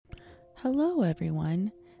Hello,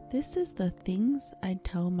 everyone. This is the Things I'd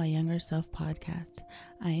Tell My Younger Self podcast.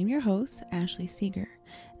 I am your host, Ashley Seeger.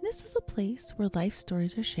 This is a place where life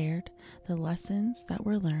stories are shared, the lessons that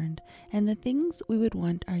were learned, and the things we would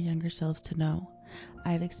want our younger selves to know.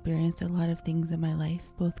 I've experienced a lot of things in my life,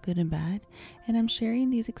 both good and bad, and I'm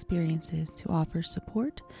sharing these experiences to offer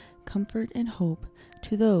support, comfort, and hope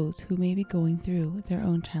to those who may be going through their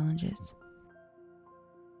own challenges.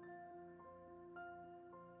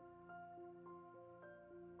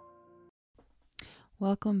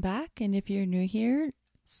 Welcome back, and if you're new here,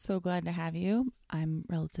 so glad to have you. I'm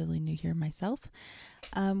relatively new here myself.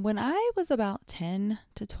 When I was about 10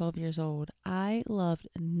 to 12 years old, I loved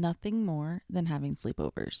nothing more than having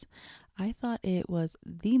sleepovers. I thought it was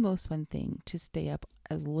the most fun thing to stay up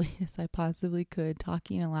as late as I possibly could,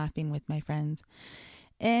 talking and laughing with my friends.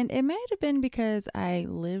 And it might have been because I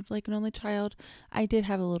lived like an only child. I did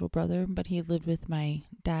have a little brother, but he lived with my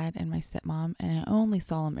dad and my stepmom, and I only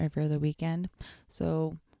saw him every other weekend.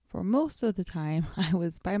 So for most of the time, I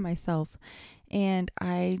was by myself, and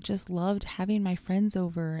I just loved having my friends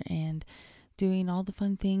over and doing all the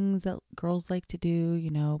fun things that girls like to do,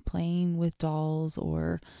 playing with dolls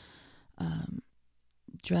or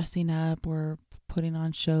dressing up or putting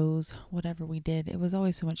on shows, whatever we did. It was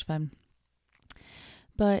always so much fun.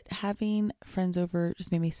 But having friends over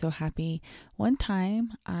just made me so happy. One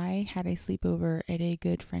time I had a sleepover at a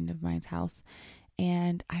good friend of mine's house,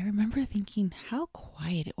 and I remember thinking how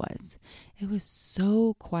quiet it was. It was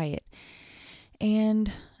so quiet.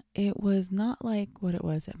 And it was not like what it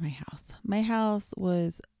was at my house. My house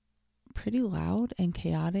was pretty loud and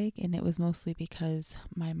chaotic, and it was mostly because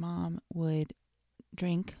my mom would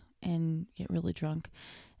drink and get really drunk,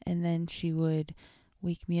 and then she would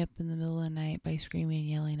wake me up in the middle of the night by screaming and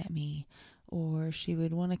yelling at me, or she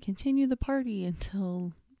would want to continue the party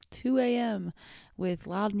until 2 a.m. with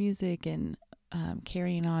loud music and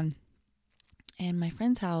carrying on. And my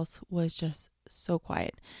friend's house was just so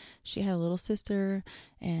quiet. She had a little sister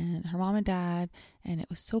and her mom and dad, and it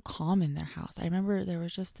was so calm in their house. I remember there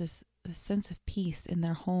was just this sense of peace in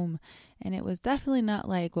their home, and it was definitely not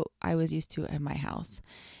like what I was used to at my house.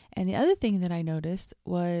 And the other thing that I noticed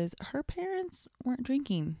was her parents weren't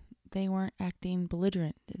drinking. They weren't acting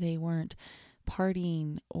belligerent. They weren't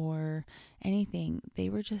partying or anything. They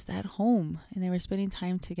were just at home, and they were spending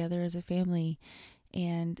time together as a family,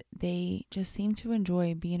 and they just seemed to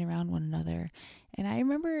enjoy being around one another. And I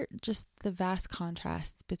remember just the vast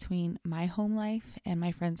contrasts between my home life and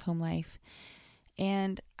my friend's home life.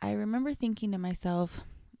 And I remember thinking to myself,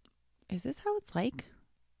 is this how it's like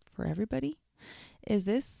for everybody? Is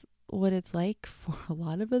this what it's like for a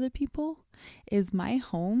lot of other people? Is my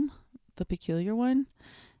home the peculiar one?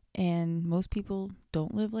 And most people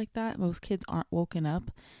don't live like that. Most kids aren't woken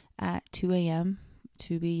up at 2 a.m.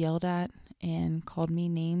 to be yelled at and called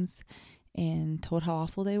mean names and told how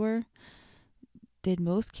awful they were. Did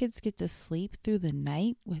most kids get to sleep through the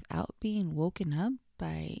night without being woken up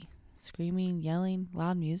by screaming, yelling,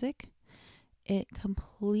 loud music? It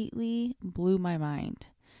completely blew my mind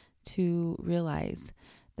to realize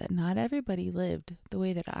that not everybody lived the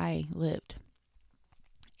way that I lived.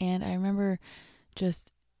 And I remember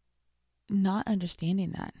just not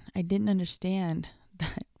understanding that. I didn't understand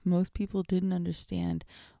that most people didn't understand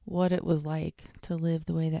what it was like to live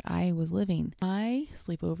the way that I was living. My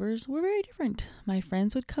sleepovers were very different. My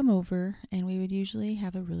friends would come over and we would usually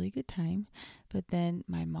have a really good time, but then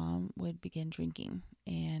my mom would begin drinking,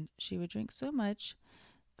 and she would drink so much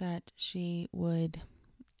that she would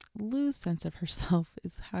lose sense of herself,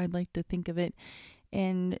 is how I'd like to think of it.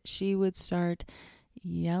 And she would start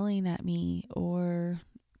yelling at me or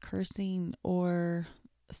cursing or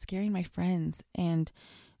scaring my friends. And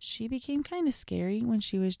she became kind of scary when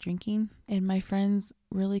she was drinking, and my friends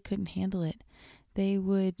really couldn't handle it. They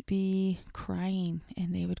would be crying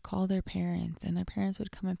and they would call their parents, and their parents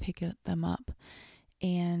would come and pick them up,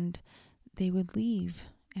 and they would leave,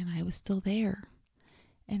 and I was still there.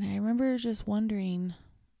 And I remember just wondering,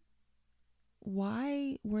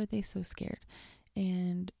 why were they so scared?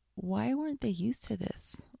 And why weren't they used to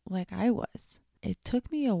this like I was? It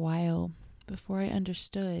took me a while before I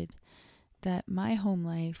understood that my home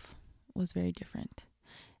life was very different,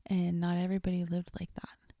 and not everybody lived like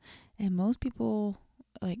that. And most people,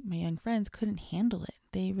 like my young friends, couldn't handle it.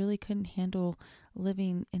 They really couldn't handle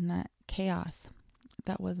living in that chaos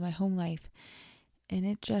that was my home life. And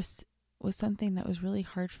it just was something that was really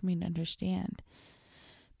hard for me to understand,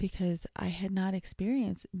 because I had not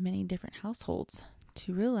experienced many different households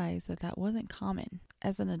to realize that that wasn't common.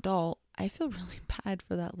 As an adult, I feel really bad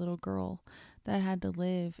for that little girl that had to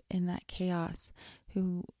live in that chaos,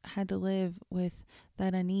 who had to live with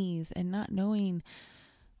that unease and not knowing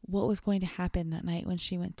what was going to happen that night when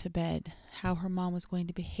she went to bed, how her mom was going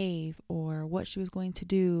to behave, or what she was going to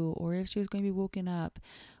do, or if she was going to be woken up,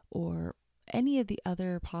 or any of the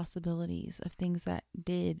other possibilities of things that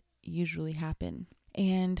did usually happen.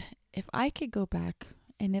 And if I could go back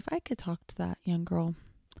and if I could talk to that young girl,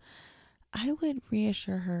 I would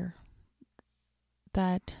reassure her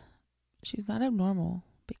that she's not abnormal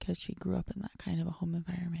because she grew up in that kind of a home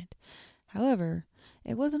environment. However,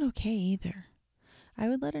 it wasn't okay either. I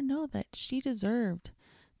would let her know that she deserved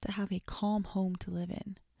to have a calm home to live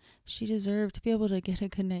in. She deserved to be able to get a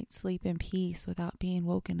good night's sleep in peace without being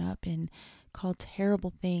woken up and called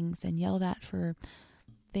terrible things and yelled at for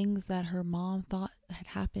things that her mom thought had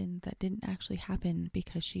happened that didn't actually happen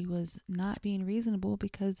because she was not being reasonable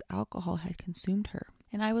because alcohol had consumed her.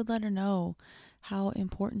 And I would let her know how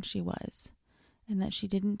important she was and that she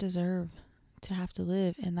didn't deserve to have to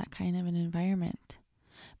live in that kind of an environment,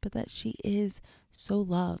 but that she is so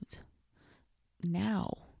loved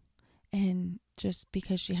now. And just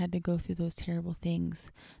because she had to go through those terrible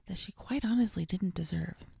things that she quite honestly didn't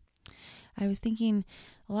deserve. I was thinking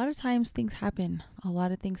a lot of times things happen. A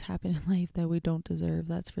lot of things happen in life that we don't deserve,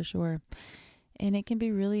 that's for sure. And it can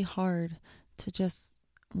be really hard to just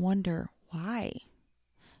wonder why.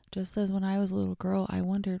 Just as when I was a little girl, I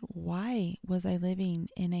wondered, why was I living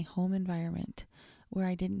in a home environment where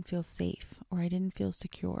I didn't feel safe or I didn't feel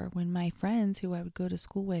secure when my friends who I would go to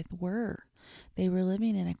school with were? They were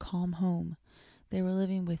living in a calm home. They were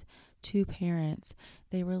living with two parents.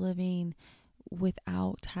 They were living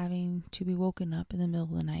without having to be woken up in the middle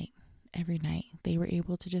of the night every night. They were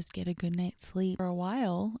able to just get a good night's sleep. For a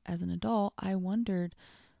while, as an adult, I wondered,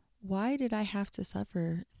 why did I have to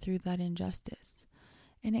suffer through that injustice?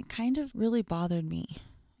 And it kind of really bothered me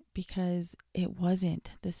because it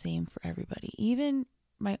wasn't the same for everybody. Even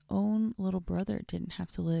my own little brother didn't have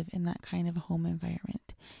to live in that kind of a home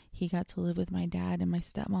environment. He got to live with my dad and my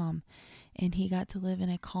stepmom, and he got to live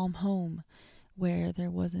in a calm home where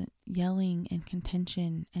there wasn't yelling and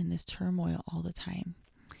contention and this turmoil all the time.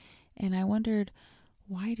 And I wondered,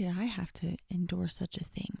 why did I have to endure such a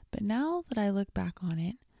thing? But now that I look back on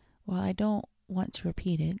it, while I don't want to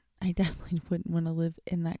repeat it, I definitely wouldn't want to live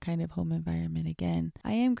in that kind of home environment again.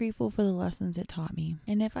 I am grateful for the lessons it taught me.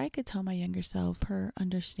 And if I could tell my younger self, her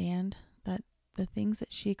understand that the things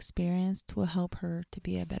that she experienced will help her to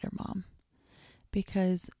be a better mom.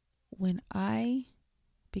 Because when I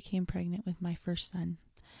became pregnant with my first son,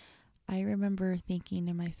 I remember thinking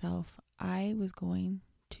to myself, I was going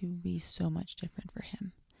to be so much different for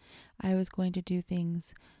him. I was going to do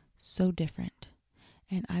things so different.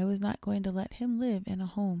 And I was not going to let him live in a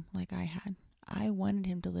home like I had. I wanted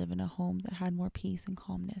him to live in a home that had more peace and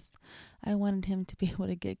calmness. I wanted him to be able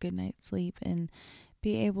to get good night's sleep and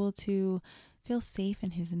be able to feel safe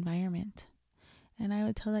in his environment. And I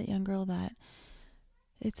would tell that young girl that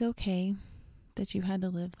it's okay that you had to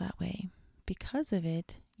live that way. Because of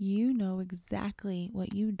it, you know exactly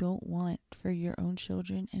what you don't want for your own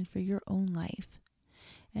children and for your own life.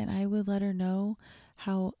 And I would let her know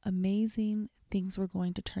how amazing things were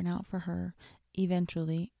going to turn out for her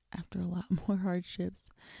eventually after a lot more hardships.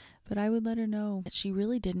 But I would let her know that she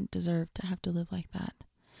really didn't deserve to have to live like that,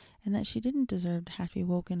 and that she didn't deserve to have to be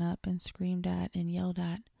woken up and screamed at and yelled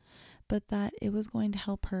at, but that it was going to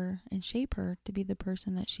help her and shape her to be the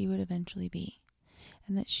person that she would eventually be,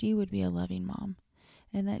 and that she would be a loving mom,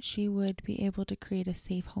 and that she would be able to create a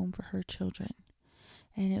safe home for her children.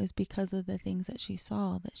 And it was because of the things that she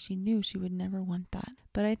saw that she knew she would never want that.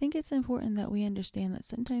 But I think it's important that we understand that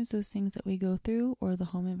sometimes those things that we go through or the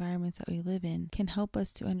home environments that we live in can help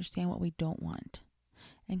us to understand what we don't want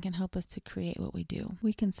and can help us to create what we do.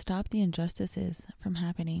 We can stop the injustices from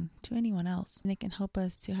happening to anyone else, and it can help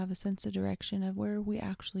us to have a sense of direction of where we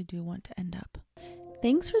actually do want to end up.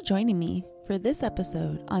 Thanks for joining me for this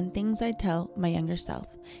episode on Things I'd Tell My Younger Self.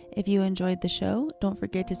 If you enjoyed the show, don't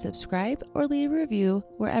forget to subscribe or leave a review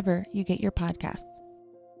wherever you get your podcasts.